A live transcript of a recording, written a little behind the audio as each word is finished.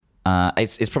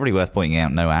It's probably worth pointing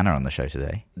out no Anna on the show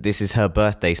today. This is her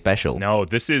birthday special. No,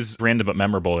 this is random but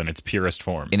memorable in its purest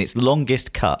form. In its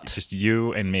longest cut. It's just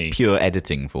you and me. Pure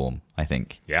editing form, I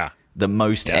think. Yeah. The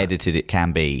most edited it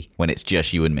can be when it's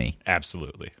just you and me.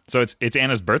 Absolutely. So it's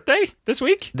Anna's birthday this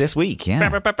week? This week, yeah.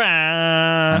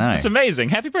 I know. It's amazing.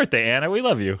 Happy birthday, Anna. We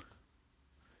love you.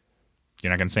 You're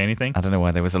not going to say anything? I don't know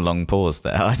why there was a long pause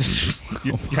there.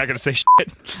 You're not going to say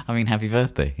shit? I mean, happy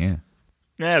birthday, yeah.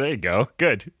 Yeah, there you go.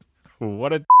 Good.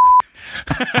 What a...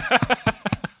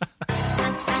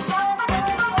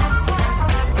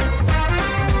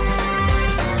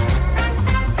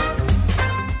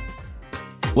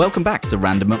 Welcome back to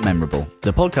Random but Memorable,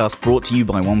 the podcast brought to you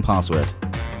by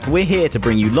 1Password. We're here to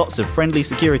bring you lots of friendly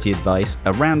security advice,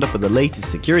 a roundup of the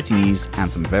latest security news,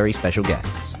 and some very special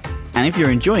guests. And if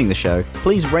you're enjoying the show,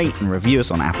 please rate and review us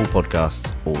on Apple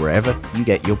Podcasts or wherever you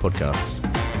get your podcasts.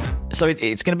 So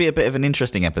it's going to be a bit of an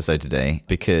interesting episode today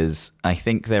because I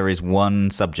think there is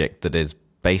one subject that has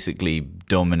basically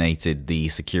dominated the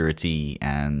security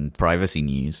and privacy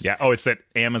news. Yeah. Oh, it's that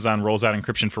Amazon rolls out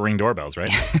encryption for Ring doorbells,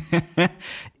 right?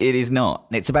 It is not.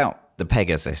 It's about the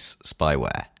Pegasus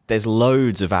spyware. There's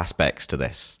loads of aspects to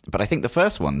this. But I think the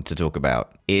first one to talk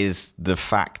about is the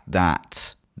fact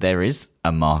that there is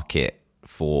a market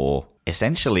for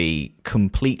essentially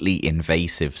completely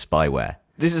invasive spyware.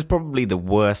 This is probably the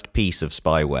worst piece of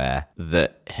spyware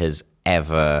that has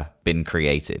ever been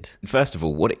created. First of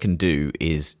all, what it can do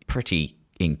is pretty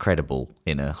incredible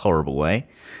in a horrible way.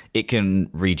 It can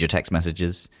read your text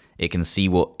messages. It can see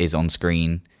what is on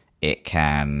screen. It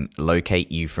can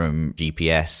locate you from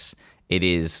GPS. It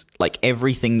is like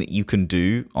everything that you can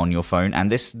do on your phone.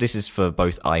 And this is for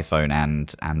both iPhone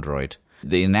and Android.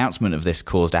 The announcement of this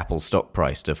caused Apple's stock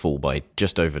price to fall by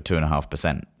just over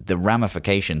 2.5%. The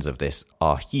ramifications of this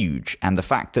are huge. And the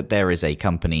fact that there is a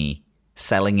company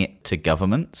selling it to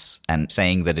governments and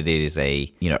saying that it is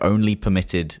only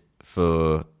permitted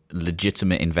for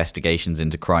legitimate investigations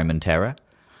into crime and terror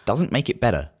doesn't make it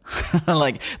better.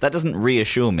 Like, that doesn't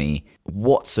reassure me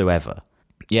whatsoever.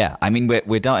 Yeah, I mean,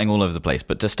 we're darting all over the place.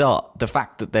 But to start, the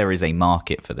fact that there is a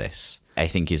market for this, I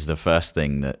think, is the first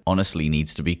thing that honestly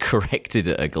needs to be corrected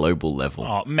at a global level.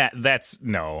 Oh, Matt,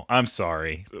 no, I'm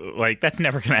sorry. Like, that's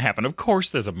never going to happen. Of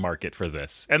course there's a market for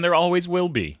this. And there always will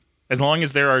be. As long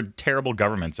as there are terrible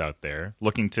governments out there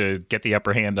looking to get the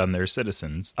upper hand on their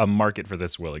citizens, a market for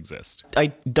this will exist. I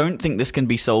don't think this can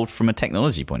be solved from a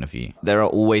technology point of view. There are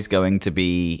always going to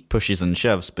be pushes and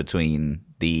shoves between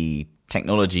the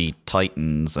technology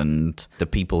titans and the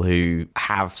people who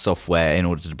have software in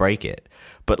order to break it.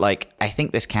 But I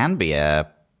think this can be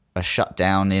a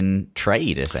shutdown in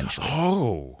trade, essentially.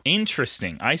 Oh,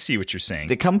 interesting. I see what you're saying.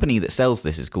 The company that sells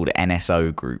this is called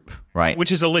NSO Group, right?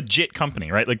 Which is a legit company,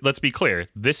 right? Like, let's be clear.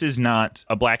 This is not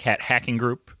a black hat hacking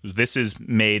group. This is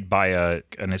made by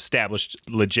an established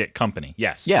legit company.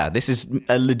 Yes. Yeah, this is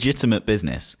a legitimate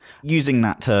business. Using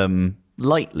that term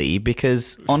lightly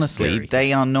because honestly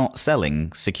they are not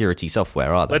selling security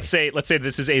software, are they? Let's say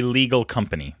this is a legal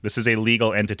company. This is a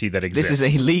legal entity that exists. This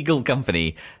is a legal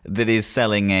company that is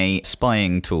selling a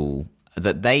spying tool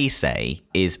that they say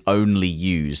is only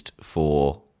used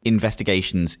for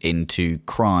investigations into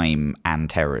crime and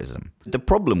terrorism. The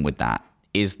problem with that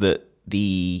is that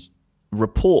the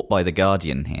report by The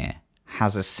Guardian here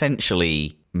has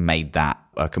essentially made that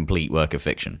a complete work of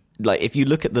fiction. Like, if you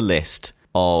look at the list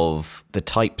of the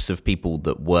types of people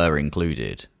that were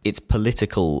included, it's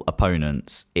political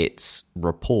opponents, it's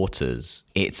reporters,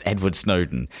 it's Edward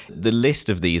Snowden. The list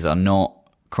of these are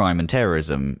not crime and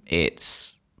terrorism,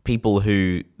 it's people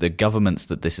who the governments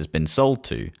that this has been sold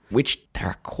to, which there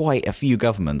are quite a few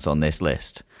governments on this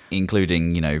list,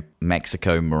 including,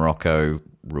 Mexico, Morocco,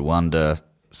 Rwanda,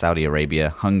 Saudi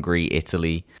Arabia, Hungary,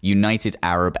 Italy, United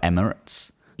Arab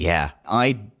Emirates. Yeah,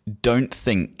 I don't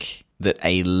think that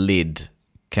a lid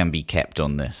can be kept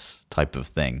on this type of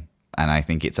thing. And I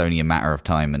think it's only a matter of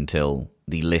time until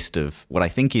the list of what I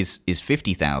think is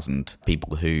 50,000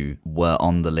 people who were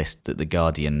on the list that The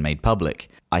Guardian made public.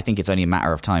 I think it's only a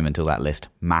matter of time until that list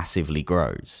massively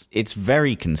grows. It's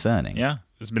very concerning. Yeah,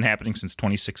 it's been happening since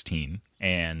 2016.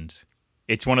 And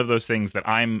it's one of those things that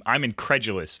I'm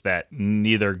incredulous that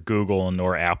neither Google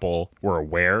nor Apple were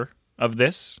aware of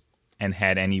this and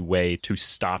had any way to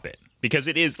stop it. Because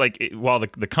it is while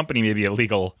the company may be a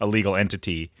legal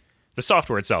entity, the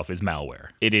software itself is malware.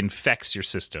 It infects your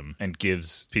system and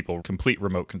gives people complete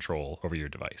remote control over your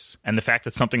device. And the fact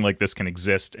that something like this can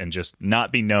exist and just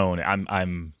not be known,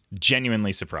 I'm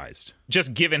genuinely surprised.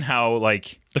 Just given how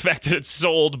the fact that it's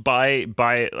sold by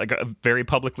very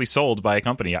publicly sold by a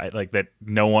company, that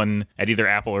no one at either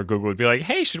Apple or Google would be like,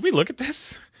 hey, should we look at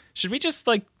this? Should we just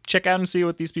like check out and see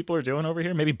what these people are doing over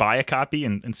here? Maybe buy a copy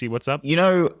and see what's up? You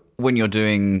know, when you're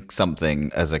doing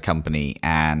something as a company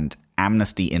and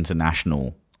Amnesty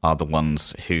International are the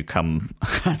ones who come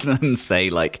and say,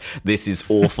 like, this is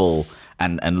awful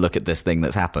and look at this thing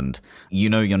that's happened, you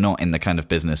know you're not in the kind of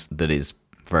business that is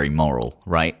very moral,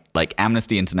 right? Like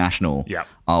Amnesty International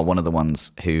are one of the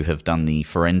ones who have done the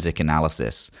forensic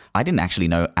analysis. I didn't actually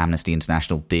know Amnesty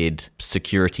International did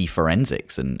security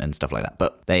forensics and stuff like that,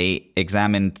 but they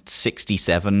examined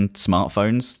 67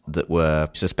 smartphones that were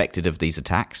suspected of these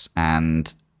attacks,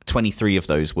 and 23 of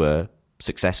those were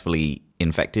successfully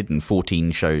infected and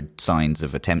 14 showed signs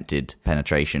of attempted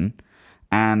penetration.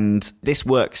 And this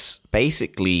works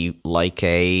basically like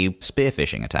a spear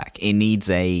phishing attack. It needs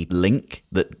a link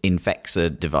that infects a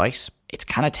device. It's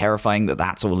kind of terrifying that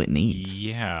that's all it needs.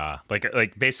 Yeah.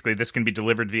 Like basically this can be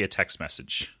delivered via text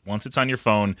message. Once it's on your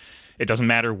phone, it doesn't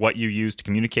matter what you use to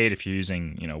communicate. If you're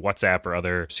using, WhatsApp or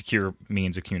other secure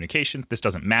means of communication, this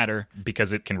doesn't matter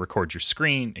because it can record your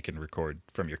screen. It can record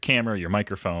from your camera, your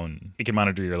microphone. It can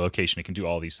monitor your location. It can do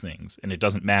all these things. And it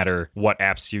doesn't matter what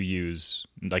apps you use.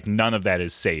 Like none of that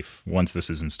is safe once this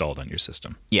is installed on your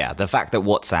system. Yeah, the fact that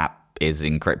WhatsApp is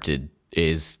encrypted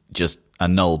is just a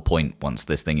null point once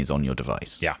this thing is on your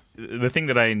device. Yeah. The thing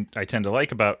that I tend to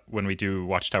like about when we do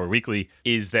Watchtower Weekly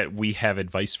is that we have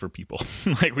advice for people.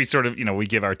 Like we sort of, we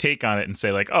give our take on it and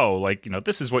say like, oh, like,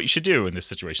 this is what you should do in this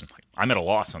situation. Like, I'm at a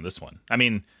loss on this one. I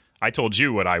mean, I told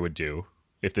you what I would do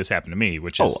if this happened to me,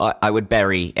 which is... Oh, I would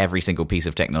bury every single piece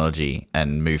of technology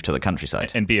and move to the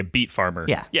countryside. And be a beet farmer.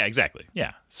 Yeah. Yeah, exactly.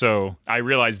 Yeah. So I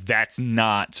realize that's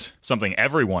not something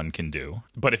everyone can do.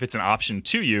 But if it's an option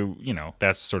to you,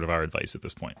 that's sort of our advice at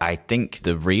this point. I think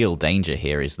the real danger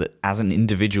here is that as an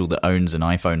individual that owns an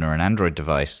iPhone or an Android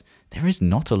device, there is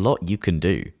not a lot you can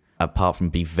do apart from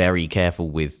be very careful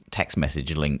with text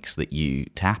message links that you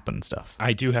tap and stuff.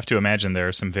 I do have to imagine there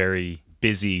are some very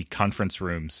busy conference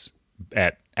rooms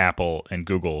at Apple and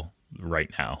Google right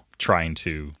now trying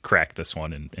to crack this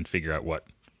one and figure out what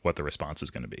the response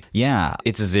is going to be. Yeah,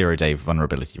 it's a zero-day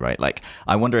vulnerability, right? Like,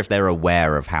 I wonder if they're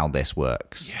aware of how this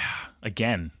works. Yeah,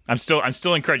 again, I'm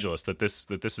still incredulous that this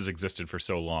has existed for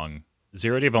so long.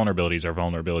 Zero-day vulnerabilities are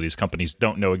vulnerabilities companies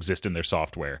don't know exist in their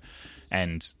software,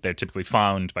 and they're typically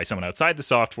found by someone outside the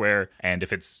software, and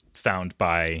if it's found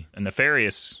by a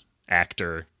nefarious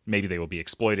actor, maybe they will be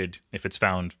exploited. If it's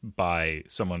found by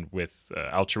someone with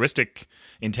altruistic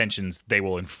intentions, they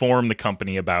will inform the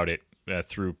company about it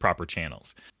through proper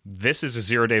channels. This is a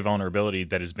zero-day vulnerability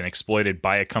that has been exploited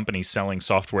by a company selling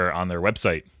software on their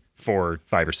website for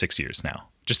 5 or 6 years now.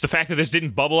 Just the fact that this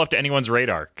didn't bubble up to anyone's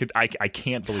radar, I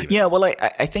can't believe it. Yeah, well,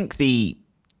 I think the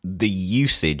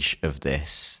usage of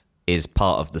this is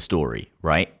part of the story,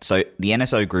 right? So the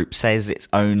NSO Group says it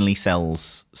only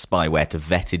sells spyware to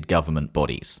vetted government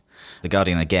bodies. The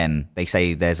Guardian, again, they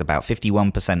say there's about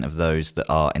 51% of those that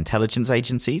are intelligence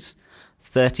agencies,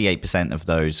 38% of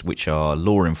those which are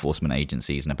law enforcement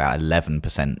agencies, and about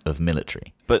 11% of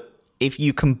military. But if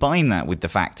you combine that with the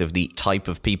fact of the type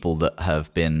of people that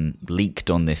have been leaked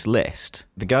on this list,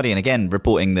 The Guardian, again,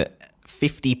 reporting that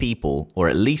 50 people, or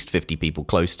at least 50 people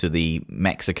close to the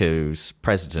Mexico's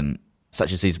president,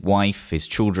 such as his wife, his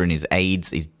children, his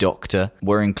aides, his doctor,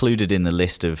 were included in the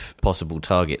list of possible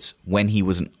targets when he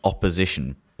was an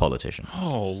opposition politician.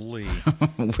 Holy.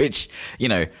 Which,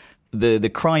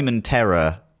 the crime and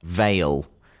terror veil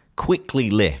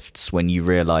quickly lifts when you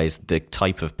realize the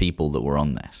type of people that were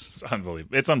on this.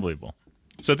 It's unbelievable.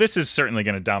 So this is certainly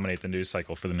going to dominate the news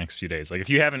cycle for the next few days. Like if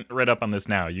you haven't read up on this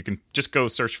now, you can just go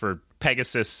search for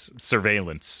Pegasus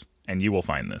surveillance and you will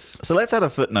find this. So let's add a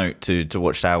footnote to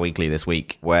Watchtower Weekly this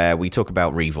week where we talk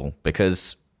about REvil,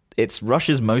 because it's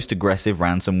Russia's most aggressive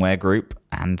ransomware group,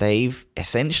 and they've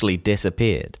essentially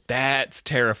disappeared. That's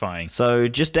terrifying. So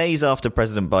just days after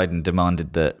President Biden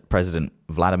demanded that President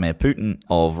Vladimir Putin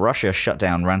of Russia shut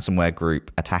down ransomware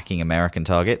group attacking American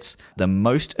targets, the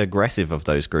most aggressive of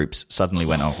those groups suddenly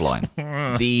went offline.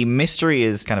 The mystery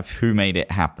is kind of who made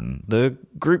it happen. The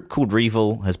group called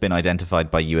REvil has been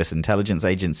identified by US intelligence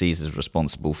agencies as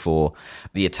responsible for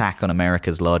the attack on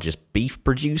America's largest beef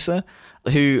producer,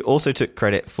 who also took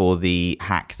credit for the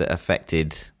hack that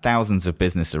affected thousands of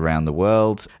business around the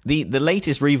world. The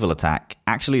latest REvil attack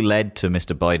actually led to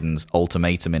Mr. Biden's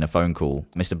ultimatum in a phone call.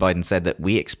 Mr. Biden said that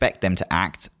we expect them to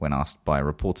act, when asked by a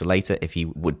reporter later if he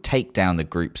would take down the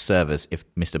group's servers if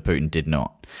Mr. Putin did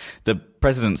not. The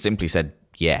president simply said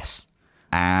yes.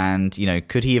 And,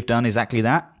 could he have done exactly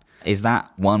that? Is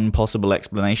that one possible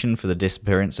explanation for the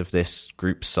disappearance of this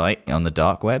group's site on the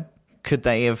dark web? Could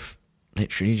they have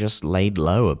literally just laid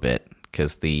low a bit?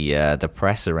 because the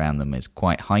press around them is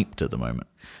quite hyped at the moment.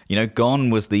 Gone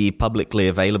was the publicly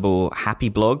available Happy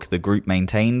blog the group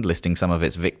maintained, listing some of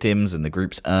its victims and the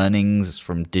group's earnings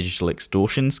from digital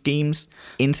extortion schemes.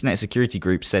 Internet security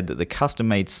groups said that the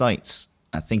custom-made sites,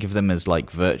 I think of them as like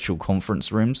virtual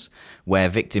conference rooms where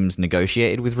victims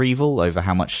negotiated with REvil over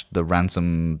how much the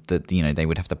ransom that they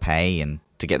would have to pay and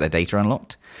to get their data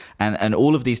unlocked. And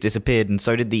all of these disappeared, and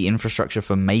so did the infrastructure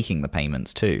for making the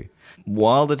payments too.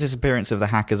 While the disappearance of the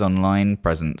hackers' online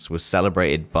presence was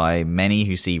celebrated by many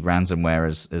who see ransomware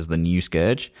as the new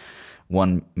scourge,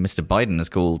 one Mr. Biden has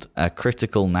called a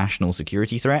critical national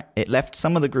security threat, it left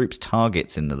some of the group's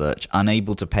targets in the lurch,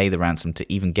 unable to pay the ransom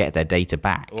to even get their data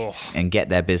back and get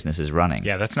their businesses running.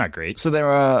 Yeah, that's not great. So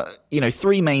there are,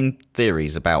 three main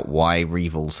theories about why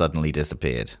REvil suddenly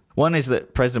disappeared. One is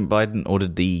that President Biden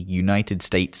ordered the United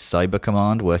States Cyber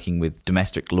Command, working with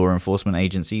domestic law enforcement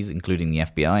agencies, including the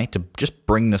FBI, to just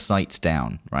bring the sites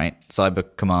down, right? Cyber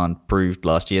Command proved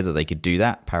last year that they could do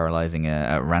that, paralyzing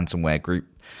a ransomware group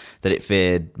that it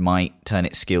feared might turn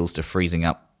its skills to freezing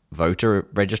up voter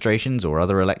registrations or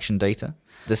other election data.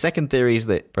 The second theory is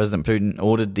that President Putin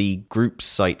ordered the group's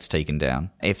sites taken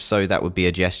down. If so, that would be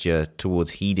a gesture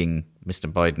towards heeding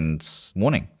Mr. Biden's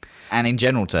warning. And in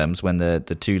general terms, when the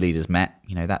two leaders met,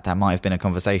 that might have been a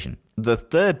conversation. The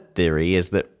third theory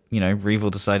is that, REvil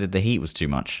decided the heat was too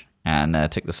much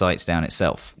and took the sites down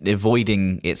itself,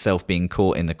 avoiding itself being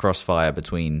caught in the crossfire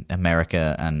between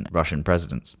America and Russian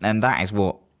presidents. And that is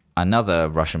what another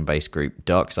Russian-based group,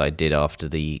 DarkSide, did after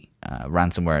the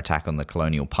ransomware attack on the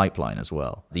Colonial Pipeline as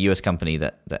well. The US company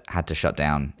that had to shut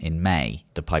down in May.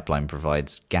 The pipeline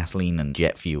provides gasoline and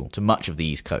jet fuel to much of the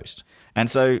East Coast. And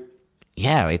so,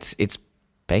 yeah, it's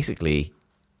basically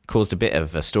caused a bit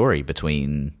of a story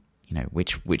between,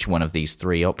 which one of these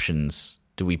three options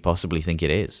do we possibly think it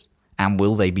is? And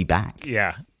will they be back?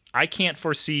 Yeah. I can't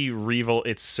foresee REvil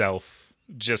itself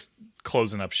just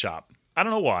closing up shop. I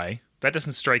don't know why. That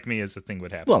doesn't strike me as a thing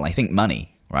would happen. Well, I think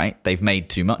money, right? They've made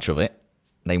too much of it.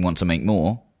 They want to make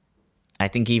more. I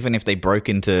think even if they broke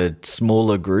into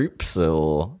smaller groups,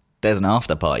 or there's an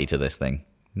after party to this thing,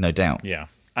 no doubt. Yeah.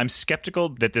 I'm skeptical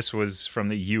that this was from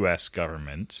the U.S.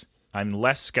 government. I'm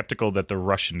less skeptical that the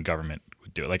Russian government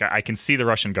would do it. Like, I can see the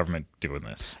Russian government doing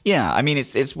this. Yeah, I mean,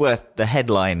 it's worth... The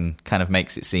headline kind of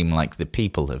makes it seem like the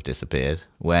people have disappeared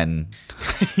when...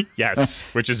 Yes,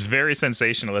 which is very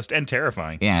sensationalist and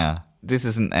terrifying. Yeah, this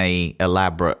isn't a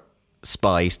elaborate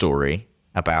spy story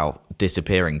about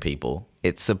disappearing people.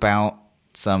 It's about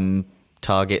some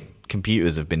target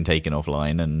computers have been taken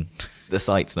offline and... the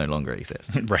sites no longer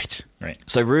exist. Right.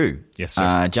 So, Rue, yes,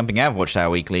 sir. Jumping out of Watchtower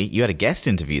Weekly, you had a guest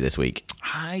interview this week.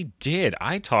 I did.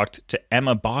 I talked to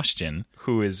Emma Bostian,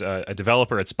 who is a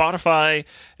developer at Spotify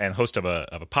and host of a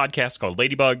podcast called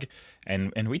Ladybug.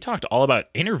 And we talked all about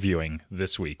interviewing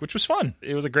this week, which was fun.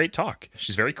 It was a great talk.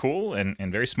 She's very cool and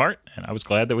very smart, and I was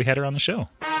glad that we had her on the show.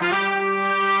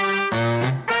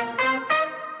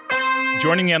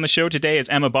 Joining me on the show today is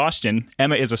Emma Bostian.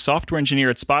 Emma is a software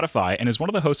engineer at Spotify and is one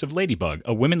of the hosts of Ladybug,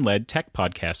 a women-led tech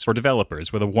podcast for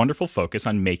developers with a wonderful focus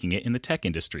on making it in the tech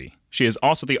industry. She is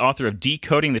also the author of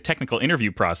Decoding the Technical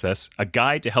Interview Process, a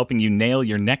guide to helping you nail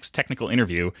your next technical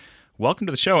interview. Welcome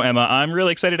to the show, Emma. I'm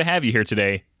really excited to have you here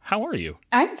today. How are you?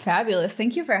 I'm fabulous.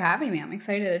 Thank you for having me. I'm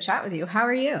excited to chat with you. How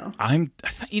are you?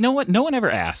 You know what? No one ever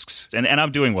asks. And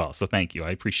I'm doing well, so thank you. I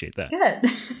appreciate that.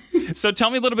 Good. So tell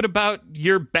me a little bit about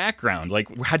your background. Like,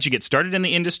 how'd you get started in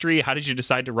the industry? How did you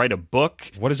decide to write a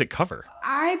book? What does it cover?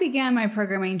 I began my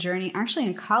programming journey actually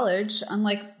in college,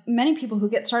 unlike many people who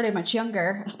get started much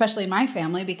younger, especially in my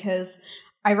family, because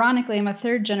ironically, I'm a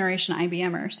third generation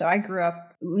IBMer. So I grew up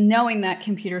knowing that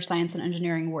computer science and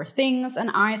engineering were things. And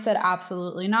I said,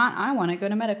 absolutely not. I want to go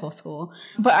to medical school.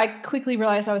 But I quickly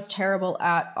realized I was terrible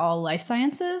at all life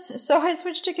sciences. So I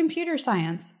switched to computer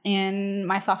science in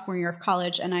my sophomore year of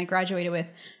college. And I graduated with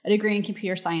a degree in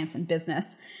computer science and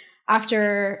business.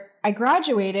 After I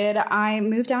graduated, I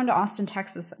moved down to Austin,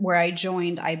 Texas, where I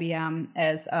joined IBM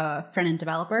as a front-end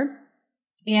developer.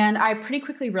 And I pretty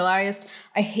quickly realized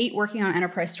I hate working on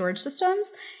enterprise storage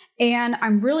systems, and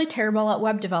I'm really terrible at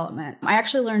web development. I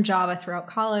actually learned Java throughout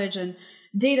college and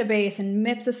database and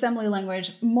MIPS assembly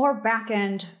language, more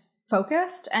back-end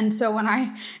focused. And so when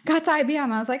I got to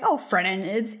IBM, I was like, oh, front-end,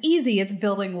 it's easy. It's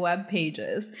building web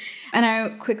pages. And I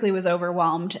quickly was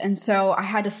overwhelmed. And so I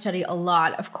had to study a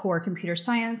lot of core computer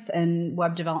science and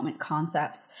web development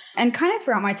concepts. And kind of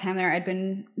throughout my time there, I'd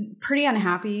been pretty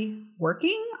unhappy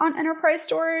working on enterprise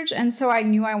storage. And so I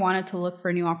knew I wanted to look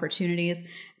for new opportunities.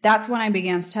 That's when I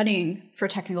began studying for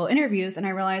technical interviews. And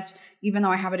I realized even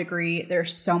though I have a degree,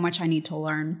 there's so much I need to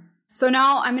learn So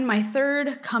now I'm in my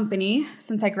third company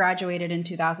since I graduated in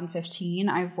 2015.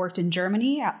 I've worked in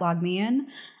Germany at LogMeIn,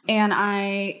 and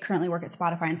I currently work at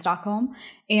Spotify in Stockholm.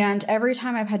 And every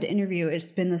time I've had to interview,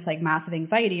 it's been this like massive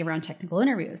anxiety around technical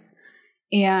interviews.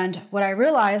 And what I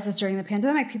realized is during the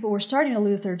pandemic, people were starting to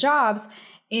lose their jobs.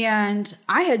 And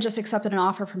I had just accepted an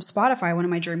offer from Spotify, one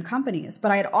of my dream companies,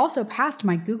 but I had also passed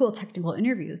my Google technical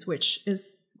interviews, which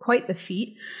is quite the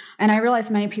feat. And I realized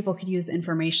many people could use the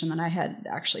information that I had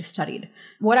actually studied.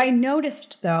 What I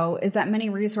noticed, though, is that many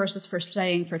resources for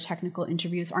studying for technical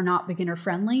interviews are not beginner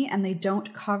friendly, and they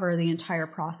don't cover the entire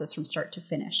process from start to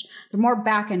finish. They're more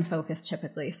back-end focused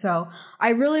typically. So I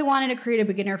really wanted to create a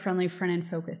beginner friendly, front-end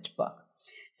focused book.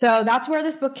 So that's where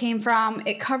this book came from.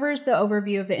 It covers the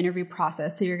overview of the interview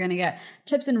process. So you're going to get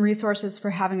tips and resources for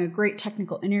having a great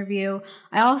technical interview.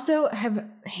 I also have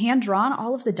hand drawn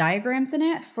all of the diagrams in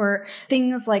it for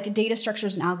things like data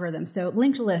structures and algorithms. So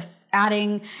linked lists,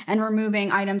 adding and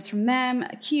removing items from them,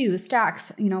 queues,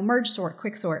 stacks, merge sort,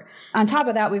 quick sort. On top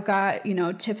of that, we've got,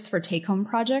 tips for take-home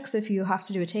projects if you have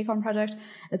to do a take-home project,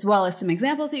 as well as some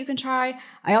examples that you can try.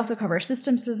 I also cover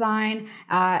systems design,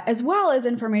 as well as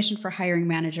information for hiring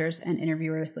managers and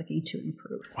interviewers looking to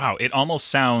improve. Wow, it almost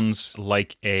sounds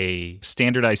like a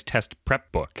standardized test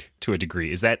prep book to a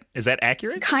degree. Is that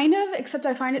accurate? Kind of, except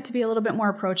I find it to be a little bit more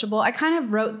approachable. I kind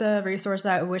of wrote the resource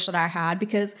that I wish that I had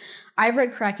because I've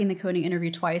read Cracking the Coding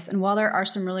Interview twice, and while there are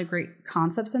some really great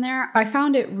concepts in there, I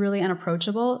found it really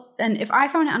unapproachable. And if I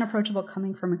found it unapproachable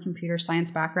coming from a computer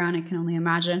science background, I can only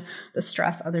imagine the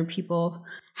stress other people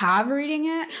have reading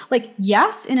it. Like,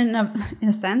 yes, in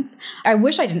a sense, I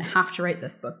wish I didn't have to write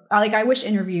this book. I wish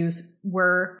interviews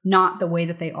were not the way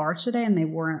that they are today and they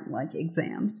weren't like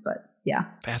exams, but yeah.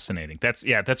 Fascinating.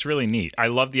 That's really neat. I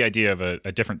love the idea of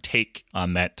a different take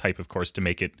on that type of course to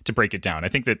break it down. I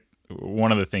think that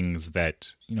one of the things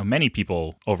that many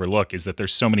people overlook is that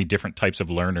there's so many different types of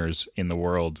learners in the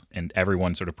world, and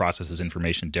everyone sort of processes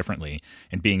information differently.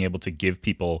 And being able to give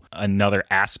people another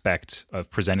aspect of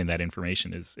presenting that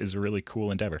information is a really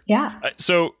cool endeavor. Yeah.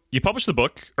 So you published the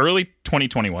book early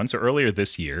 2021, so earlier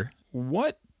this year.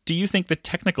 What do you think the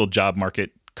technical job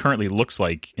market currently looks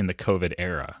like in the COVID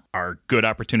era? Are good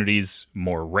opportunities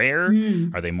more rare?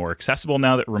 Are they more accessible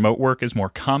now that remote work is more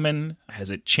common?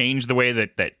 Has it changed the way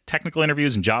that technical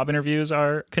interviews and job interviews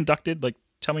are conducted?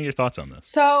 Tell me your thoughts on this.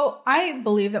 So I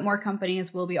believe that more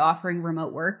companies will be offering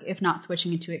remote work, if not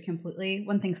switching into it completely.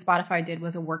 One thing Spotify did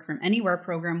was a work from anywhere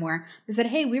program where they said,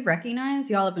 hey, we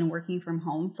recognize y'all have been working from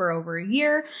home for over a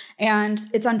year, and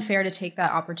it's unfair to take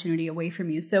that opportunity away from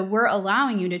you. So we're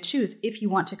allowing you to choose if you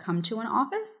want to come to an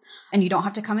office, and you don't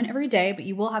have to come in every day, but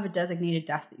you will have a designated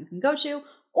desk that you can go to,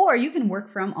 or you can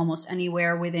work from almost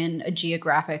anywhere within a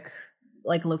geographic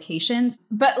locations,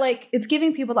 but it's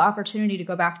giving people the opportunity to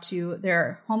go back to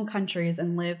their home countries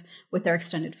and live with their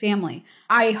extended family.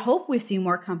 I hope we see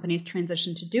more companies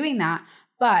transition to doing that.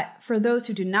 But for those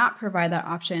who do not provide that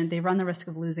option, they run the risk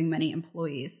of losing many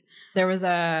employees. There was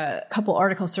a couple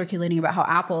articles circulating about how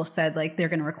Apple said they're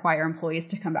going to require employees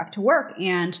to come back to work.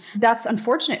 And that's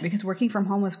unfortunate because working from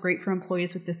home was great for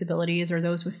employees with disabilities or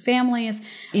those with families,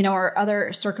 or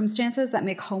other circumstances that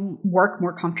make home work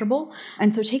more comfortable.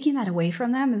 And so taking that away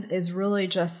from them is really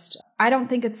just, I don't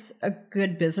think it's a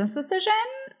good business decision.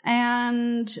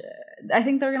 And I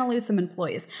think they're going to lose some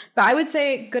employees. But I would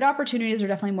say good opportunities are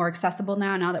definitely more accessible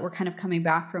now that we're kind of coming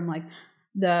back from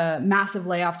the massive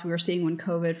layoffs we were seeing when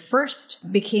COVID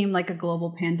first became a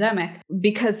global pandemic,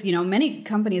 because, many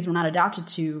companies were not adapted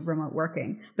to remote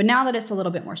working. But now that it's a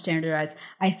little bit more standardized,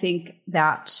 I think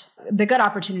that the good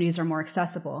opportunities are more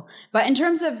accessible. But in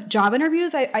terms of job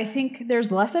interviews, I think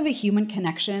there's less of a human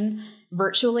connection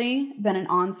virtually than an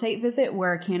on-site visit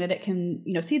where a candidate can,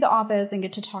 see the office and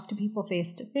get to talk to people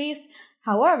face to face.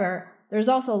 However, there's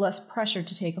also less pressure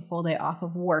to take a full day off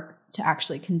of work to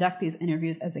actually conduct these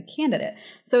interviews as a candidate.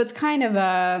 So it's kind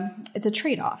of it's a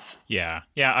trade-off. Yeah,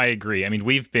 I agree. I mean,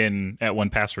 we've been at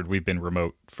 1Password, we've been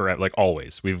remote for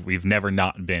always. We've never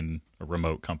not been a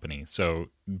remote company. So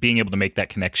being able to make that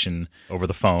connection over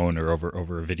the phone or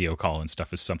over a video call and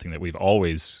stuff is something that we've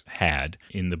always had.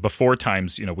 In the before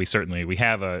times, we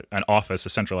have an office, a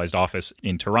centralized office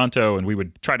in Toronto, and we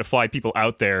would try to fly people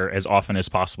out there as often as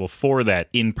possible for that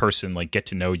in-person, get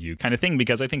to know you kind of thing,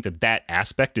 because I think that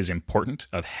aspect is important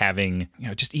of having,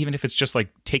 just even if it's just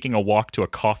taking a walk to a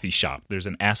coffee shop, there's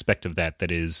an aspect of that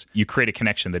is you create a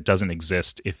connection that doesn't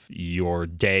exist if your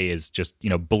day is just,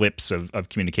 blips of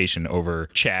communication over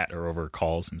chat or over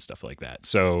calls and stuff like that.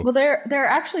 So, well, there are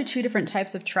actually two different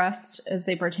types of trust as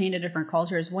they pertain to different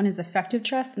cultures. One is affective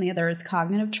trust and the other is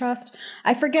cognitive trust.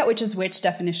 I forget which is which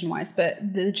definition wise,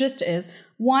 but the gist is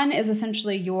One is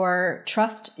essentially your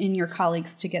trust in your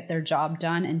colleagues to get their job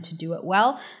done and to do it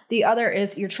well. The other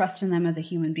is your trust in them as a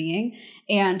human being.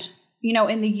 And,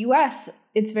 in the US,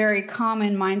 it's very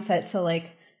common mindset to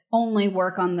like only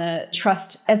work on the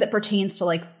trust as it pertains to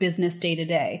like business day to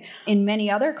day. In many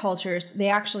other cultures, they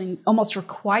actually almost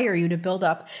require you to build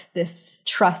up this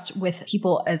trust with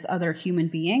people as other human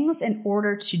beings in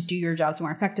order to do your jobs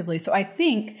more effectively. So I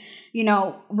think,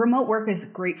 remote work is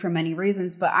great for many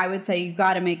reasons, but I would say you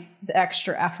got to make the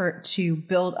extra effort to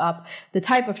build up the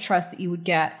type of trust that you would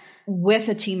get with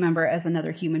a team member as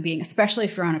another human being, especially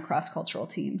if you're on a cross-cultural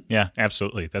team. Yeah,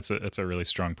 absolutely. That's a really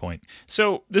strong point.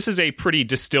 So this is a pretty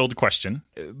distilled question,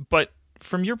 but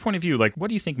from your point of view, like, what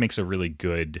do you think makes a really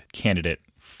good candidate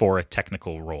for a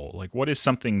technical role? Like, what is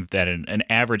something that an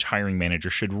average hiring manager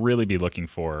should really be looking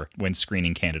for when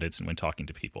screening candidates and when talking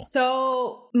to people?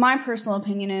 So my personal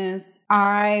opinion is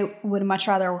I would much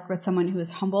rather work with someone who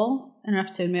is humble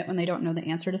enough to admit when they don't know the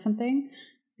answer to something,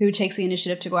 who takes the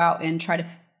initiative to go out and try to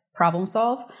problem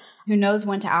solve, who knows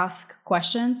when to ask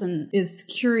questions and is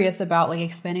curious about like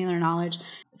expanding their knowledge,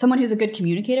 someone who's a good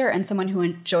communicator, and someone who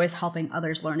enjoys helping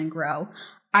others learn and grow.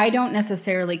 I don't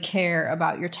necessarily care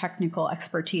about your technical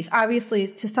expertise. Obviously,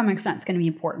 to some extent, it's going to be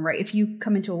important, right? If you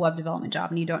come into a web development job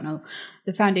and you don't know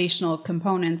the foundational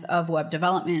components of web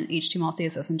development, HTML,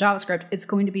 CSS, and JavaScript, it's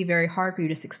going to be very hard for you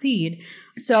to succeed.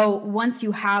 So once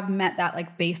you have met that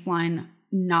like baseline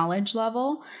knowledge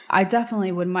level, I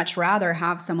definitely would much rather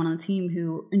have someone on the team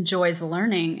who enjoys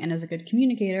learning and is a good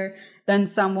communicator than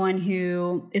someone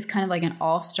who is kind of like an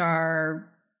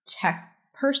all-star tech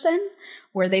person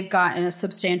where they've gotten a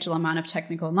substantial amount of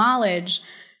technical knowledge,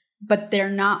 but they're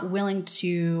not willing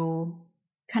to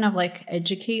kind of like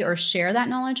educate or share that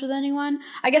knowledge with anyone.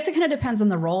 I guess it kind of depends on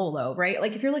the role though, right?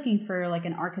 Like if you're looking for like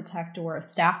an architect or a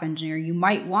staff engineer, you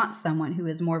might want someone who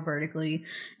is more vertically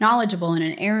knowledgeable in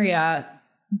an area.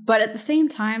 But at the same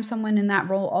time, someone in that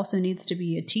role also needs to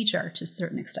be a teacher to a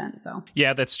certain extent. So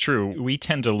yeah, that's true. We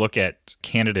tend to look at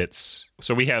candidates.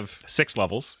 So we have 6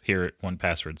 levels here at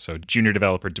 1Password. So junior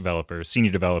developer,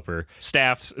 senior developer,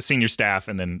 staff, senior staff,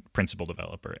 and then principal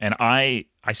developer. And I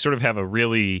sort of have a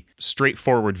really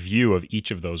straightforward view of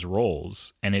each of those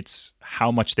roles, and it's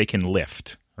how much they can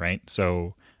lift, right?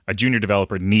 So a junior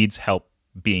developer needs help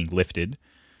being lifted.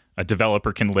 A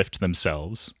developer can lift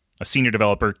themselves. A senior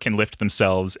developer can lift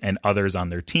themselves and others on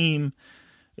their team.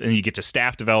 Then you get to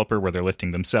staff developer where they're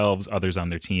lifting themselves, others on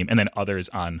their team, and then others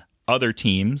on other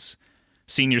teams.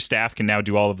 Senior staff can now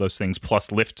do all of those things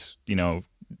plus lift,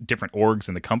 different orgs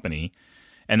in the company.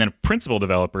 And then a principal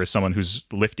developer is someone who's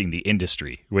lifting the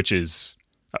industry, which is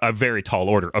a very tall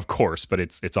order, of course, but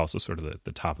it's also sort of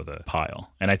the top of the pile.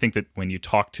 And I think that when you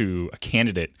talk to a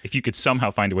candidate, if you could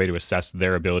somehow find a way to assess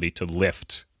their ability to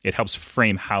lift, it helps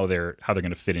frame how they're going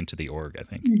to fit into the org, I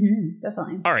think. Mm-hmm,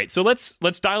 definitely. All right, so let's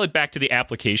dial it back to the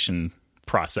application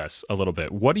process a little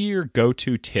bit. What are your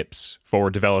go-to tips for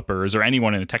developers or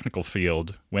anyone in a technical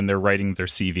field when they're writing their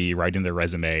CV, writing their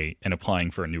resume, and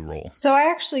applying for a new role? So I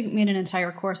actually made an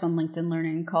entire course on LinkedIn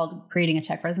Learning called Creating a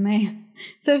Tech Resume.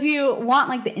 So if you want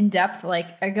like the in-depth, like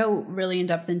I go really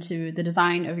in-depth into the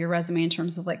design of your resume in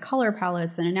terms of like color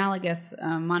palettes and analogous,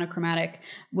 monochromatic,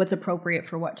 what's appropriate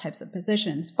for what types of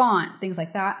positions, font, things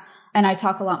like that. And I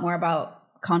talk a lot more about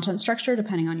content structure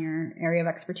depending on your area of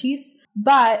expertise.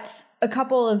 But a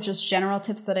couple of just general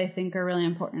tips that I think are really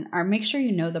important are make sure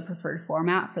you know the preferred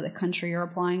format for the country you're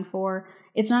applying for.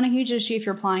 It's not a huge issue if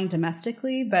you're applying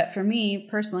domestically, but for me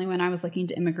personally, when I was looking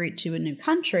to immigrate to a new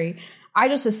country, I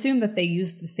just assumed that they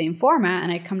used the same format,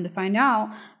 and I come to find out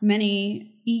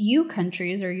many EU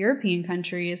countries or European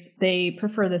countries, they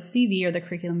prefer the CV or the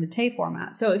curriculum vitae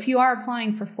format. So if you are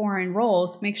applying for foreign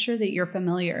roles, make sure that you're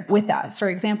familiar with that. For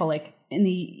example, like in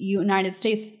the United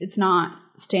States, it's not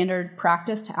standard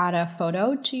practice to add a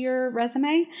photo to your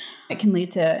resume. It can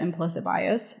lead to implicit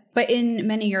bias. But in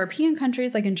many European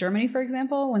countries, like in Germany, for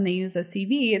example, when they use a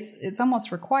CV, it's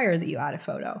almost required that you add a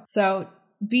photo. So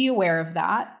be aware of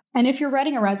that. And if you're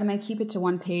writing a resume, keep it to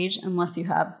 1 page unless you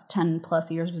have 10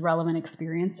 plus years of relevant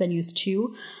experience, then use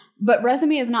 2. But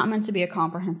resume is not meant to be a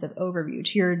comprehensive overview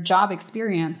to your job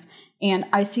experience. And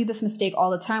I see this mistake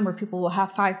all the time where people will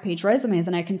have 5-page resumes,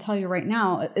 and I can tell you right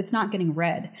now, it's not getting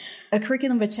read. A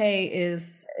curriculum vitae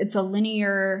it's a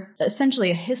linear,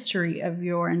 essentially a history of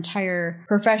your entire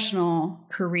professional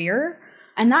career.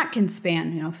 And that can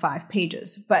span, 5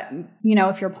 pages. But,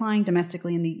 if you're applying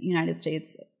domestically in the United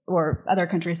States or other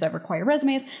countries that require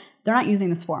resumes, they're not using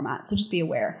this format. So just be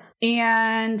aware.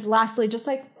 And lastly, just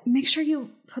like make sure you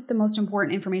put the most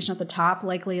important information at the top,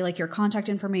 likely like your contact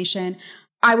information.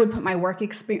 I would put my work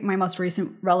experience, my most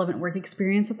recent relevant work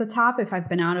experience at the top. If I've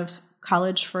been out of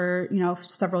college for,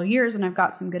 several years and I've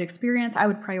got some good experience, I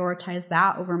would prioritize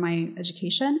that over my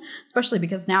education, especially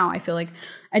because now I feel like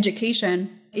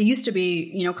education, it used to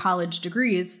be, college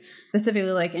degrees,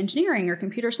 specifically like engineering or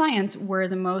computer science, were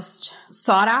the most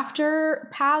sought after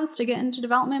paths to get into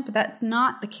development, but that's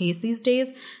not the case these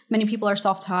days. Many people are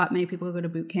self-taught, many people go to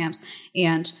boot camps,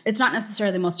 and it's not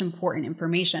necessarily the most important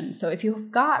information. So if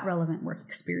you've got relevant work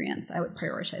experience, I would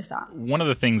prioritize that. One of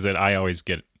the things that I always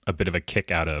get a bit of a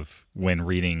kick out of when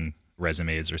reading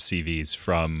resumes or CVs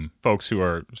from folks who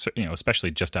are, especially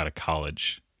just out of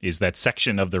college, is that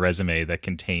section of the resume that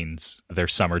contains their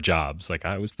summer jobs. Like,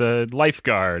 I was the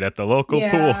lifeguard at the local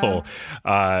pool.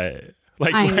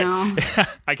 I know.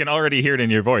 I can already hear it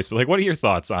in your voice, but what are your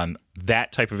thoughts on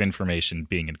that type of information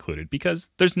being included? Because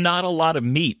there's not a lot of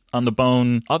meat on the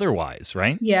bone otherwise,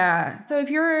 right? Yeah. So if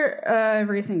you're a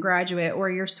recent graduate or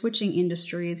you're switching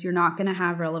industries, you're not going to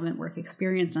have relevant work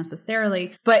experience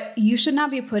necessarily, but you should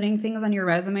not be putting things on your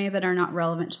resume that are not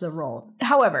relevant to the role.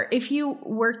 However, if you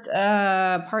worked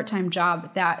a part-time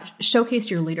job that showcased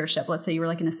your leadership, let's say you were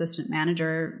like an assistant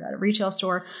manager at a retail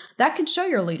store, that could show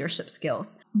your leadership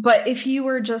skills. But if you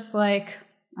were just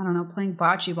playing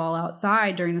bocce ball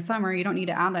outside during the summer, you don't need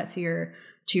to add that to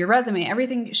your resume.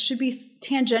 Everything should be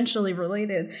tangentially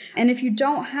related. And if you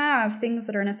don't have things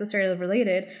that are necessarily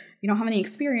related, you don't have any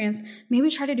experience, maybe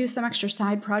try to do some extra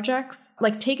side projects,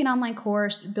 like take an online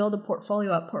course, build a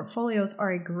portfolio up. Portfolios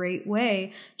are a great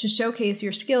way to showcase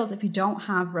your skills if you don't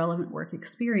have relevant work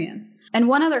experience. And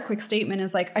one other quick statement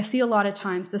is I see a lot of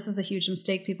times, this is a huge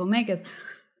mistake people make, is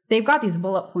they've got these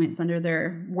bullet points under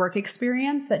their work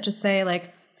experience that just say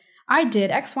I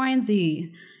did X, Y, and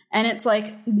Z. And it's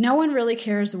no one really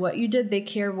cares what you did. They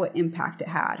care what impact it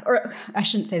had. Or I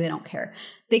shouldn't say they don't care.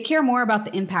 They care more about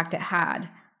the impact it had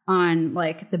on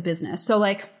the business. So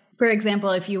for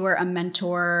example, if you were a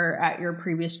mentor at your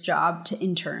previous job to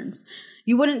interns,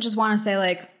 you wouldn't just want to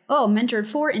say mentored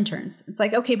 4 interns. It's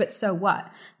okay, but so what?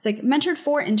 It's mentored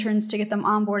 4 interns to get them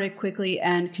onboarded quickly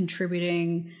and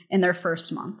contributing in their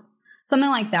first month. Something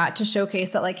like that to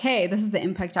showcase that hey, this is the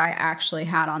impact I actually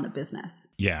had on the business.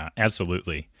 Yeah,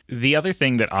 absolutely. The other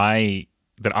thing that I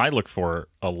look for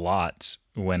a lot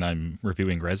when I'm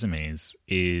reviewing resumes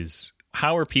is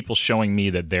how are people showing me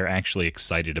that they're actually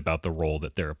excited about the role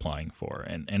that they're applying for?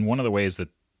 And one of the ways that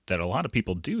a lot of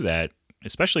people do that,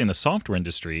 especially in the software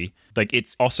industry,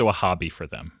 it's also a hobby for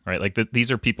them, right?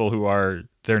 These are people who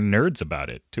they're nerds about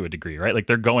it to a degree, right?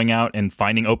 They're going out and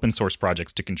finding open source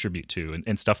projects to contribute to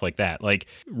and stuff like that.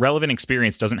 Relevant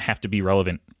experience doesn't have to be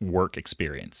relevant work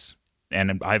experience.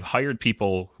 And I've hired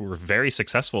people who were very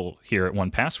successful here at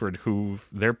 1Password who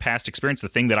their past experience, the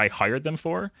thing that I hired them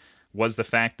for, was the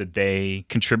fact that they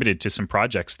contributed to some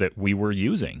projects that we were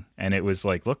using. And it was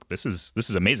look, this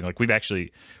is amazing. We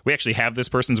actually have this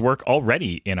person's work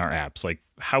already in our apps.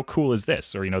 How cool is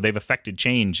this? Or, they've affected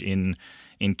change in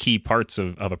key parts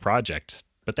of a project.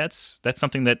 But that's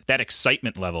something that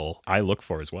excitement level I look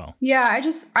for as well. Yeah,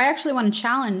 I actually want to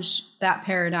challenge that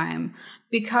paradigm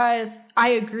because I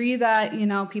agree that,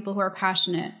 people who are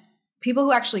passionate, people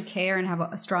who actually care and have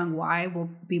a strong why will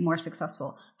be more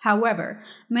successful. However,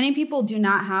 many people do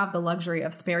not have the luxury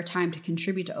of spare time to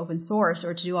contribute to open source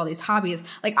or to do all these hobbies.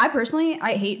 I personally,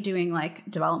 I hate doing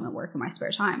development work in my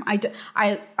spare time.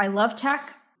 I love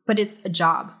tech, but it's a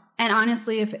job. And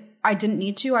honestly, if I didn't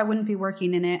need to, I wouldn't be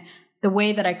working in it the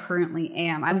way that I currently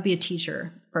am. I would be a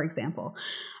teacher, for example.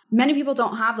 Many people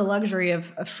don't have the luxury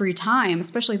of free time,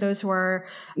 especially those who are,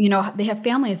 they have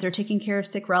families, they're taking care of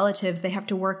sick relatives, they have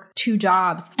to work 2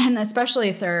 jobs. And especially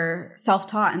if they're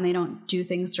self-taught and they don't do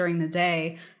things during the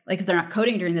day, if they're not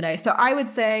coding during the day. So I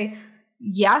would say,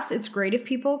 yes, it's great if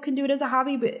people can do it as a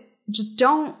hobby, but just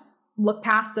don't look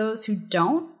past those who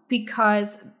don't,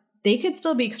 because they could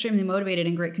still be extremely motivated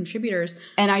and great contributors.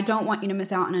 And I don't want you to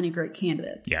miss out on any great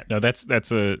candidates. Yeah, no,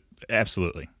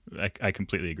 absolutely. I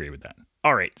completely agree with that.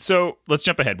 All right, so let's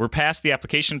jump ahead. We're past the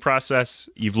application process.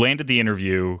 You've landed the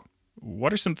interview.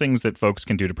 What are some things that folks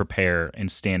can do to prepare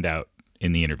and stand out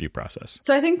in the interview process?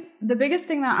 So I think the biggest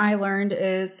thing that I learned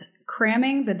is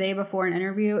cramming the day before an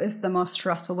interview is the most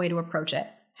stressful way to approach it.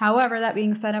 However, that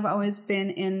being said, I've always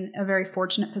been in a very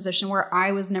fortunate position where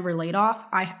I was never laid off.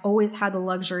 I always had the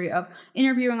luxury of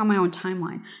interviewing on my own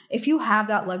timeline. If you have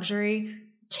that luxury,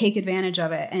 take advantage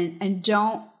of it and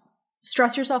don't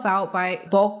stress yourself out by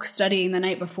bulk studying the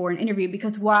night before an interview,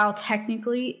 because while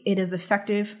technically it is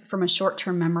effective from a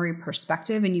short-term memory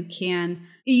perspective and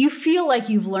you feel like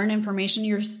you've learned information,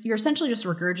 you're essentially just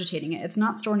regurgitating it. It's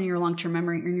not stored in your long-term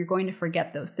memory and you're going to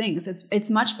forget those things. It's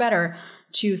much better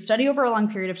to study over a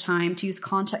long period of time, to use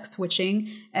context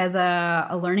switching as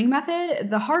a learning method.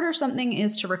 The harder something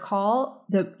is to recall,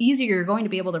 the easier you're going to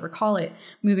be able to recall it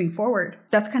moving forward.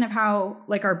 That's kind of how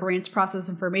like our brains process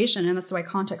information, and that's why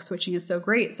context switching is so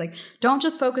great. It's like, don't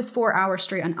just focus 4 hours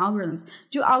straight on algorithms.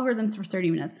 Do algorithms for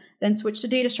 30 minutes, then switch to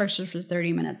data structures for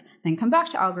 30 minutes, then come back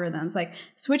to algorithms. Like,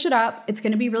 switch it up. It's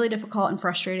going to be really difficult and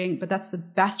frustrating, but that's the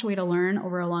best way to learn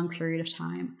over a long period of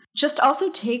time. Just also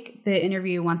take the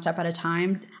interview one step at a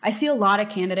time. I see a lot of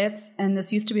candidates, and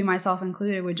this used to be myself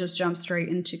included, would just jump straight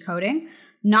into coding,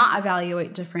 not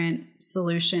evaluate different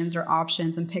solutions or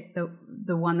options and pick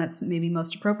the one that's maybe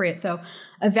most appropriate. So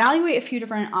evaluate a few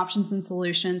different options and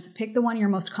solutions, pick the one you're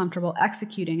most comfortable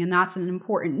executing. And that's an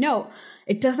important note.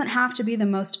 It doesn't have to be the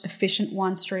most efficient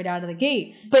one straight out of the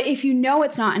gate. But if you know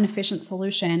it's not an efficient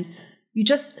solution, you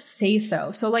just say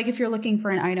so. So like if you're looking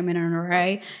for an item in an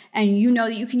array and you know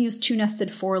that you can use 2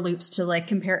 nested for loops to like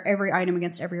compare every item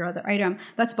against every other item,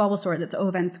 that's bubble sort, that's O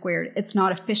of n squared. It's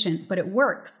not efficient, but it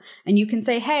works. And you can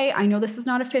say, hey, I know this is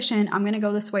not efficient. I'm going to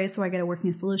go this way so I get a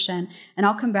working solution, and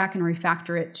I'll come back and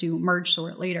refactor it to merge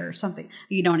sort later or something.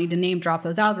 You don't need to name drop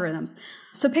those algorithms.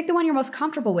 So pick the one you're most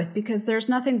comfortable with, because there's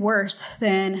nothing worse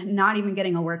than not even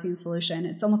getting a working solution.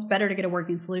 It's almost better to get a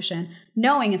working solution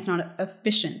knowing it's not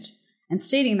efficient, and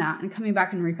stating that and coming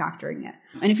back and refactoring it.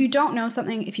 And if you don't know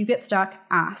something, if you get stuck,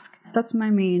 ask. That's my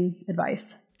main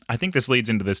advice. I think this leads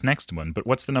into this next one, but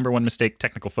what's the number one mistake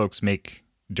technical folks make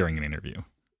during an interview?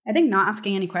 I think not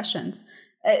asking any questions.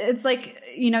 It's like,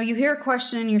 you hear a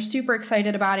question, you're super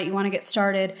excited about it, you want to get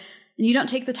started, and you don't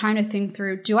take the time to think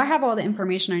through, do I have all the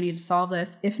information I need to solve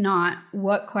this? If not,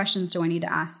 what questions do I need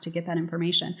to ask to get that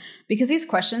information? Because these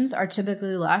questions are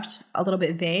typically left a little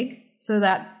bit vague, so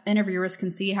that interviewers can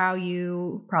see how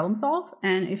you problem solve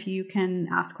and if you can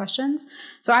ask questions.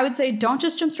 So I would say don't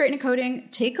just jump straight into coding.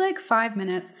 Take like 5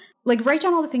 minutes, like write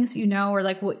down all the things that you know or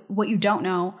like what you don't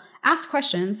know. Ask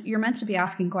questions. You're meant to be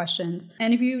asking questions.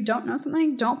 And if you don't know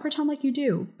something, don't pretend like you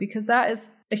do, because that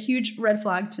is a huge red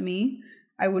flag to me.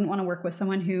 I wouldn't want to work with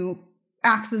someone who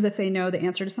acts as if they know the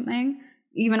answer to something,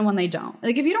 even when they don't.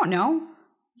 Like if you don't know,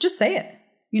 just say it.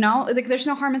 Like there's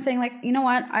no harm in saying like, you know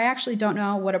what, I actually don't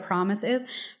know what a promise is,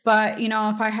 but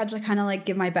if I had to kind of like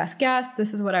give my best guess,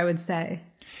 this is what I would say.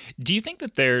 Do you think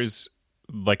that there's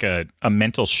like a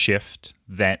mental shift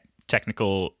that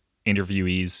technical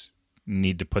interviewees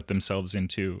need to put themselves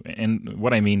into? And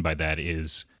what I mean by that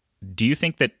is, do you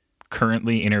think that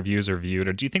currently interviews are viewed,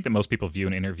 or do you think that most people view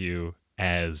an interview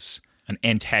as an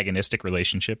antagonistic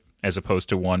relationship as opposed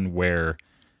to one where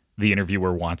the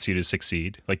interviewer wants you to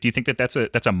succeed? Like, do you think that that's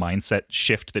a mindset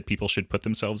shift that people should put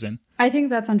themselves in? I think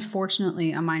that's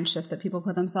unfortunately a mind shift that people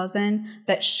put themselves in.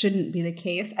 That shouldn't be the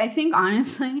case. I think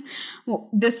honestly,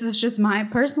 this is just my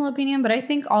personal opinion, but I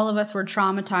think all of us were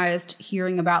traumatized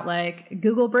hearing about like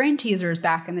Google brain teasers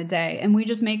back in the day. And we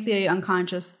just make the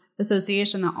unconscious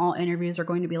association that all interviews are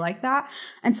going to be like that.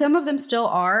 And some of them still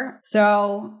are.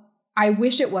 So I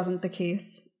wish it wasn't the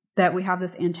case that we have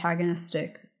this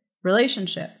antagonistic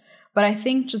relationship. But I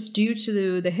think just due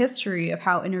to the history of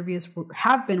how interviews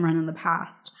have been run in the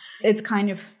past, it's kind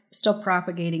of still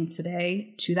propagating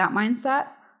today to that mindset.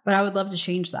 But I would love to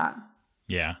change that.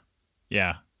 Yeah.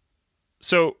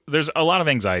 So there's a lot of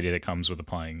anxiety that comes with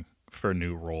applying for a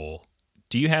new role.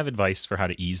 Do you have advice for how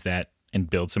to ease that and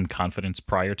build some confidence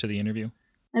prior to the interview?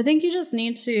 I think you just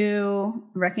need to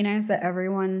recognize that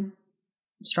everyone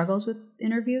struggles with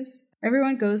interviews.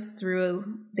 Everyone goes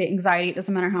through the anxiety. It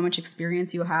doesn't matter how much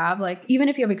experience you have. Like, even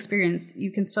if you have experience,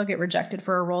 you can still get rejected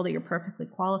for a role that you're perfectly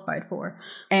qualified for.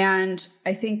 And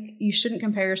I think you shouldn't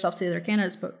compare yourself to the other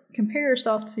candidates, but compare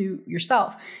yourself to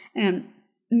yourself. And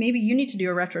maybe you need to do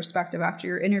a retrospective after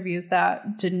your interviews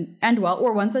that didn't end well,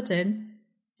 or ones that did,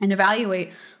 and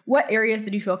evaluate what areas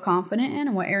did you feel confident in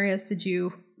and what areas did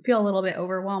you feel a little bit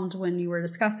overwhelmed when you were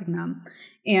discussing them,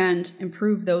 and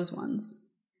improve those ones.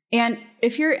 And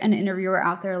if you're an interviewer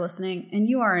out there listening and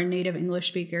you are a native English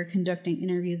speaker conducting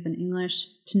interviews in English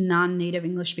to non-native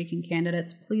English speaking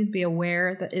candidates, please be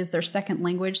aware that is their second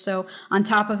language. So on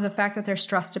top of the fact that they're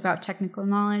stressed about technical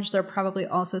knowledge, they're probably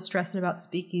also stressed about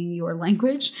speaking your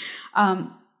language.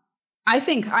 I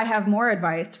think I have more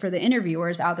advice for the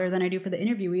interviewers out there than I do for the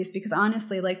interviewees, because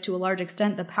honestly, like, to a large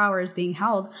extent, the power is being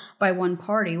held by one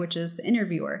party, which is the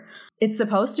interviewer. It's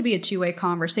supposed to be a two-way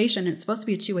conversation. It's supposed to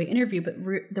be a two-way interview, but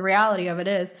the reality of it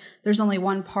is there's only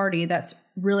one party that's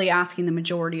really asking the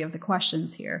majority of the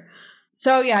questions here.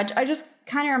 So yeah, I just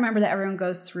kind of remember that everyone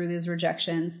goes through these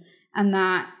rejections, and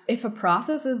that if a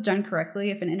process is done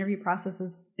correctly, if an interview process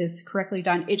is correctly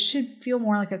done, it should feel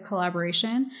more like a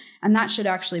collaboration, and that should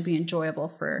actually be enjoyable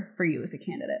for you as a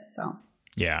candidate. So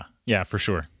Yeah, for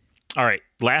sure. All right.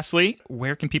 Lastly,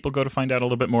 where can people go to find out a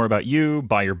little bit more about you,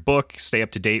 buy your book, stay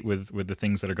up to date with the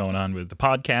things that are going on with the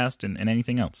podcast and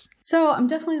anything else? So I'm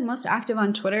definitely the most active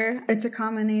on Twitter. It's a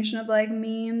combination of like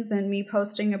memes and me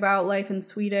posting about life in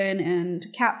Sweden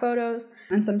and cat photos,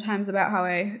 and sometimes about how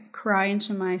I cry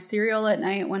into my cereal at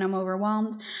night when I'm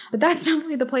overwhelmed. But that's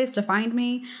definitely the place to find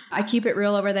me. I keep it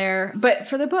real over there. But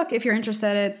for the book, if you're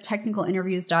interested, it's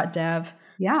technicalinterviews.dev.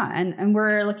 Yeah, and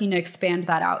we're looking to expand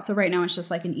that out. So right now it's just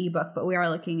like an ebook, but we are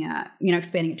looking at,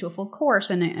 expanding it to a full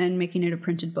course and making it a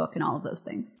printed book and all of those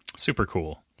things. Super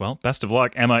cool. Well, best of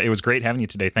luck. Emma, it was great having you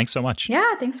today. Thanks so much.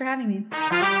 Yeah, thanks for having me.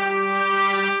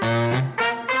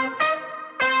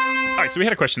 All right, so we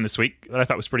had a question this week that I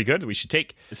thought was pretty good that we should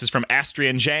take. This is from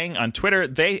Astrian Zhang on Twitter.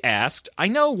 They asked, I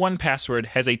know 1Password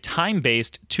has a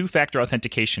time-based two-factor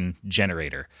authentication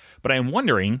generator, but I am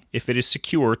wondering if it is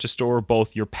secure to store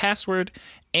both your password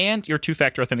and your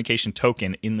two-factor authentication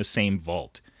token in the same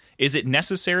vault. Is it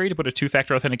necessary to put a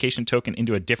two-factor authentication token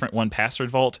into a different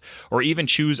 1Password vault, or even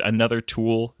choose another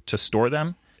tool to store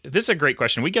them? This is a great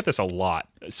question. We get this a lot.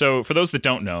 So for those that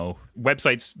don't know,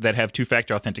 websites that have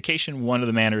two-factor authentication, one of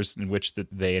the manners in which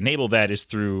they enable that is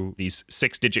through these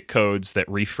 6-digit codes that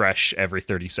refresh every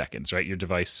 30 seconds, right? Your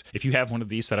device, if you have one of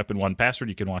these set up in 1Password,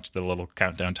 you can watch the little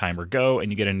countdown timer go,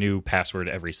 and you get a new password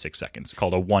every 6 seconds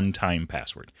called a one-time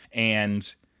password.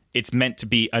 And it's meant to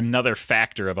be another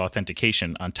factor of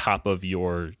authentication on top of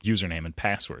your username and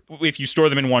password. If you store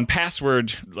them in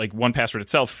 1Password, like 1Password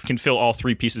itself can fill all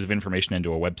 3 pieces of information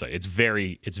into a website. It's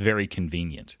very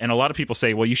convenient. And a lot of people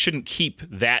say, well, you shouldn't keep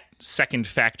that second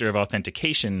factor of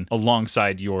authentication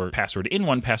alongside your password in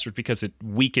 1Password because it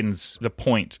weakens the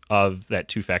point of that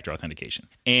two-factor authentication.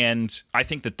 And I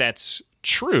think that that's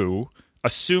true,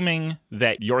 assuming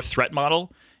that your threat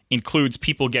model includes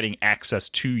people getting access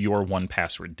to your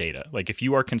 1Password data. Like if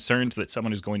you are concerned that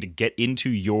someone is going to get into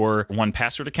your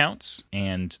 1Password accounts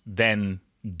and then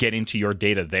get into your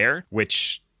data there,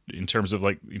 which in terms of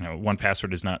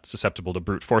 1Password is not susceptible to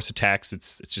brute force attacks.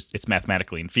 It's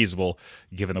mathematically infeasible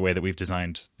given the way that we've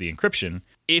designed the encryption.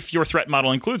 If your threat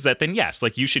model includes that, then yes,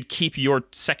 you should keep your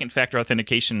second factor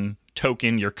authentication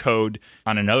token, your code,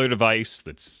 on another device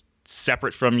that's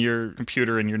separate from your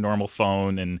computer and your normal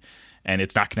phone, and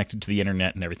it's not connected to the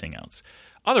internet and everything else.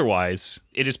 Otherwise,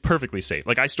 it is perfectly safe.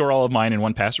 I store all of mine in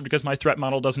 1Password because my threat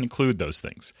model doesn't include those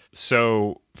things.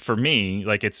 So for me,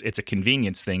 it's a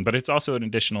convenience thing, but it's also an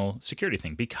additional security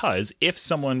thing, because if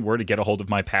someone were to get a hold of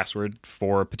my password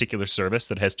for a particular service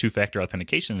that has two-factor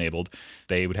authentication enabled,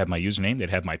 they would have my username, they'd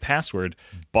have my password,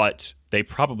 but they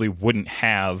probably wouldn't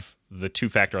have the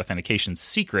two-factor authentication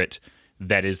secret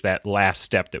that is that last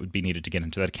step that would be needed to get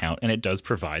into that account, and it does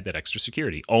provide that extra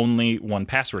security. Only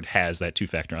 1Password has that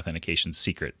two-factor authentication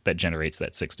secret that generates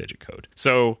that 6-digit code.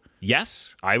 So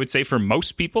yes, I would say for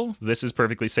most people, this is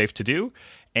perfectly safe to do,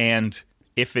 and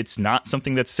if it's not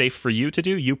something that's safe for you to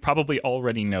do, you probably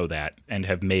already know that and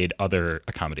have made other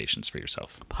accommodations for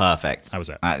yourself. Perfect. How was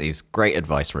that? That is great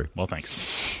advice, Rue. Well,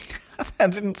 thanks.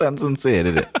 That didn't sound sincere,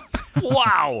 did it?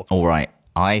 Wow. All right.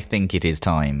 I think it is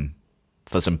time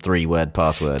for some 3-word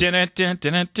password.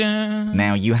 Dun-dun-dun-dun-dun.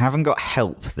 Now, you haven't got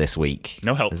help this week.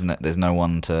 No help. There's no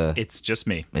one to... It's just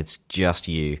me. It's just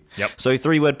you. Yep. So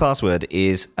 3-word password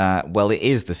is, it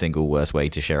is the single worst way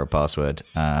to share a password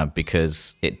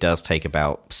because it does take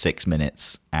about 6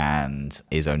 minutes and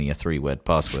is only a 3-word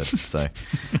password. So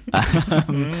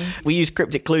we use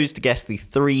cryptic clues to guess the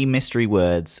 3 mystery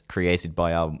words created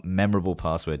by our memorable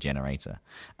password generator.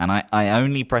 And I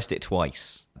only pressed it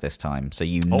twice this time, so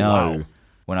wow.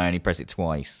 When I only press it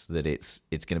twice that it's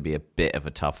going to be a bit of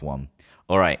a tough one.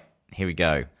 All right, here we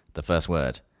go. The first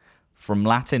word. From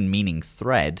Latin meaning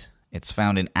thread, it's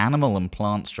found in animal and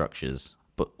plant structures,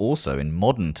 but also in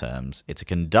modern terms, it's a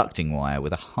conducting wire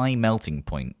with a high melting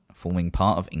point forming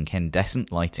part of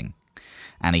incandescent lighting,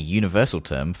 and a universal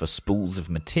term for spools of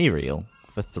material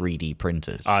for 3D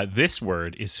printers. This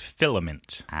word is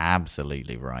filament.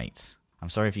 Absolutely right. I'm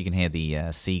sorry if you can hear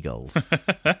the seagulls.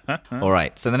 All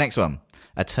right, so the next one.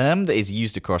 A term that is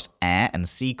used across air and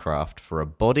sea craft for a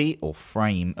body or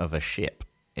frame of a ship.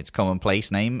 Its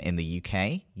commonplace name in the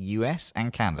UK, US,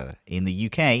 and Canada. In the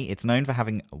UK, it's known for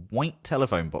having white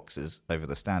telephone boxes over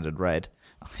the standard red.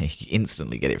 You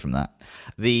instantly get it from that.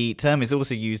 The term is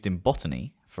also used in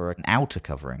botany for an outer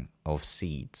covering of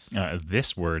seeds.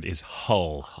 This word is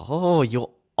hull. Oh,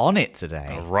 you're on it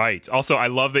today. Right. Also, I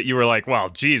love that you were like, well,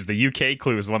 geez, the UK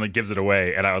clue is the one that gives it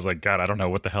away. And I was like, God, I don't know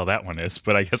what the hell that one is,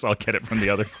 but I guess I'll get it from the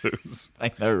other clues.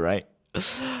 I know, right?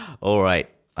 All right.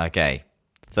 Okay.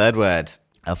 Third word.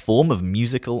 A form of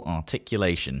musical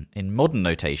articulation. In modern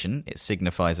notation, it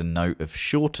signifies a note of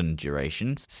shortened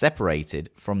duration, separated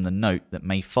from the note that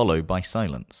may follow by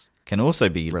silence. Can also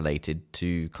be related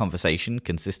to conversation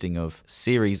consisting of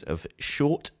series of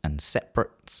short and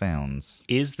separate sounds.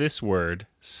 Is this word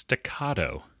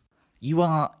staccato? You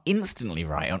are instantly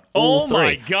right on all three. Oh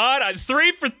my god, I'm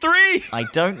 3 for 3! I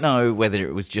don't know whether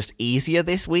it was just easier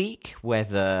this week,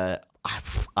 whether...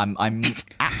 I'm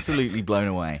absolutely blown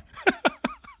away.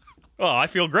 Oh, I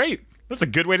feel great. That's a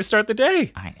good way to start the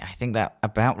day. I think that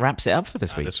about wraps it up for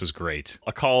this week. This was great.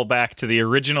 A call back to the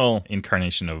original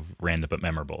incarnation of Random But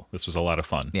Memorable. This was a lot of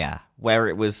fun. Yeah, where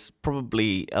it was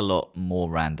probably a lot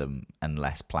more random and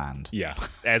less planned. Yeah.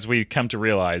 As we come to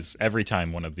realize, every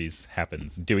time one of these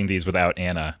happens, doing these without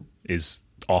Anna is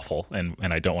awful, and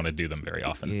I don't want to do them very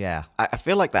often. Yeah. I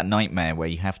feel like that nightmare where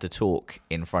you have to talk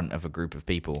in front of a group of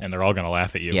people. And they're all going to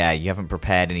laugh at you. Yeah, you haven't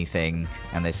prepared anything,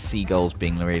 and there's seagulls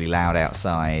being really loud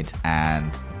outside,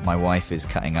 and my wife is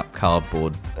cutting up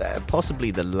cardboard, possibly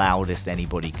the loudest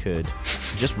anybody could.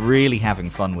 Just really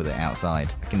having fun with it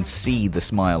outside. I can see the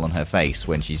smile on her face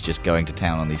when she's just going to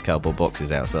town on these cardboard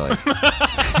boxes outside.